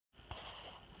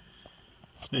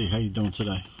Hey, how you doing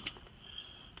today?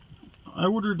 I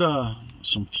ordered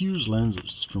some Fuse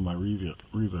lenses for my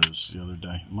Revos the other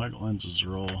day. My lenses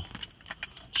are all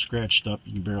scratched up.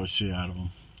 You can barely see out of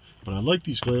them. But I like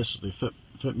these glasses. They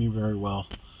fit me very well.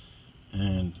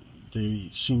 And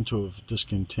they seem to have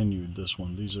discontinued this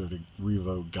one. These are the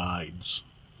Revo guides.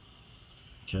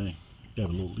 Okay. They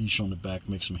have a little leash on the back,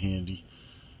 makes them handy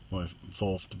when I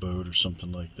fall off the boat or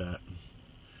something like that.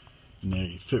 And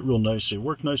they fit real nice. They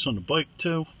work nice on the bike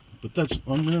too. But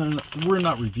we're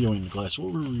not reviewing the glass.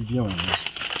 What we're reviewing is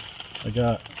I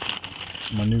got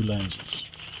my new lenses,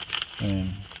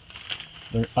 and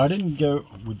I didn't go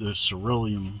with the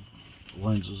sirillium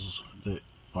lenses that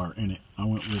are in it. I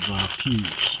went with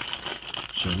Fuse.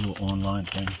 So a little online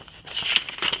thing.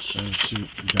 So let's see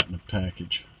what we got in the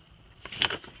package.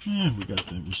 Yeah, we got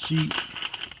the receipt.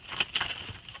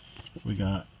 We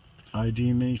got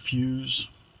IDMA Fuse,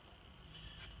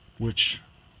 which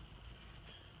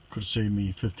could have saved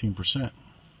me 15%.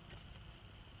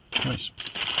 Nice.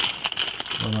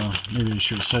 Well, maybe I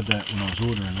should have said that when I was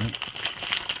ordering it.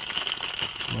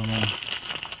 Well,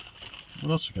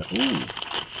 what else we got? Ooh!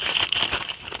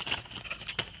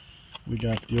 We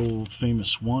got the old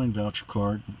famous wine voucher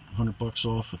card. $100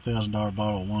 off a $1,000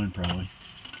 bottle of wine, probably.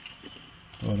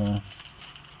 But,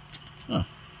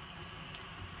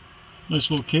 nice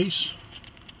little case.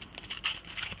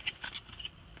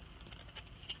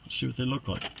 Let's see what they look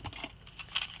like.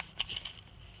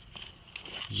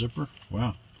 Zipper.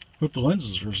 Wow. Hope the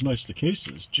lenses are as nice as the case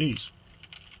is. Jeez.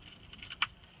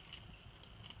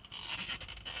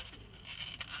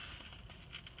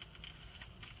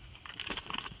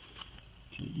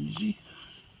 Okay, easy.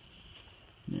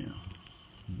 Now,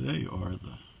 they are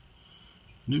the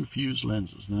new Fuse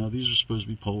lenses. Now, these are supposed to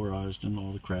be polarized and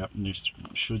all the crap, and they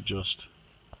should just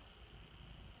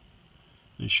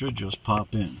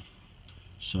pop in.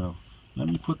 So, let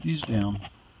me put these down,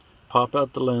 pop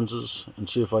out the lenses, and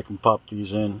see if I can pop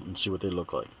these in and see what they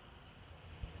look like.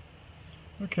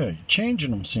 Okay, changing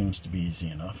them seems to be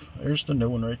easy enough. There's the new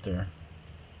one right there.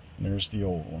 And there's the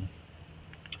old one.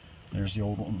 There's the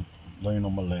old one laying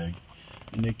on my leg.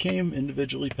 And they came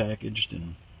individually packaged,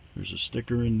 and there's a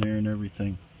sticker in there and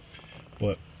everything.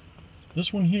 But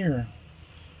this one here,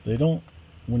 they don't,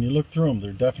 when you look through them,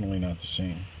 they're definitely not the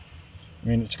same. I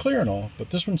mean, it's clear and all,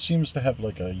 but this one seems to have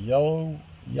like a yellow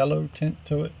tint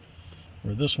to it.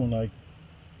 Where this one,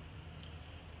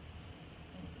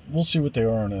 we'll see what they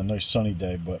are on a nice sunny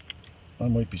day, but I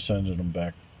might be sending them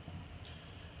back.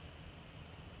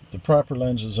 The proper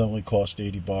lenses only cost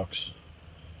 $80,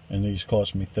 and these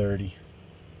cost me $30.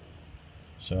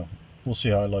 So we'll see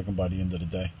how I like them by the end of the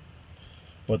day.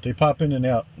 But they pop in and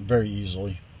out very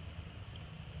easily.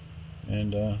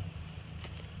 And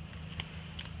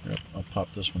yep, I'll pop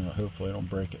this one out. Hopefully I don't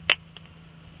break it.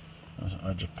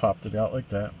 I just popped it out like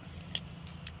that.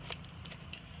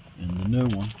 And the new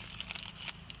one,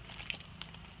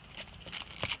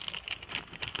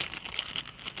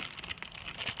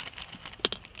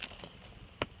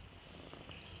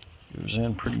 goes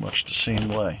in pretty much the same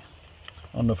way.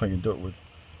 I don't know if I can do it with,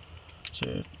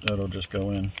 see, that'll just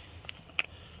go in.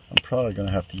 I'm probably going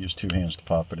to have to use two hands to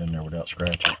pop it in there without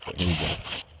scratching, but here we go.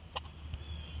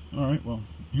 Alright, well,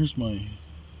 here's my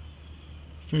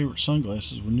favorite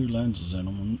sunglasses with new lenses in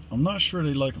them. I'm not sure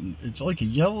they like them. It's like a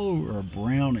yellow or a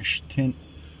brownish tint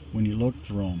when you look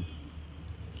through them.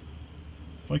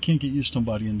 If I can't get used to them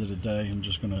by the end of the day, I'm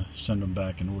just going to send them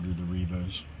back and order the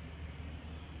Revos.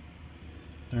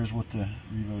 There's what the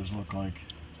Revos look like.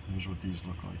 Here's what these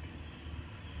look like.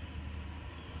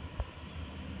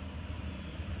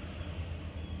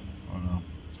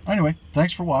 Anyway,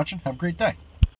 thanks for watching. Have a great day.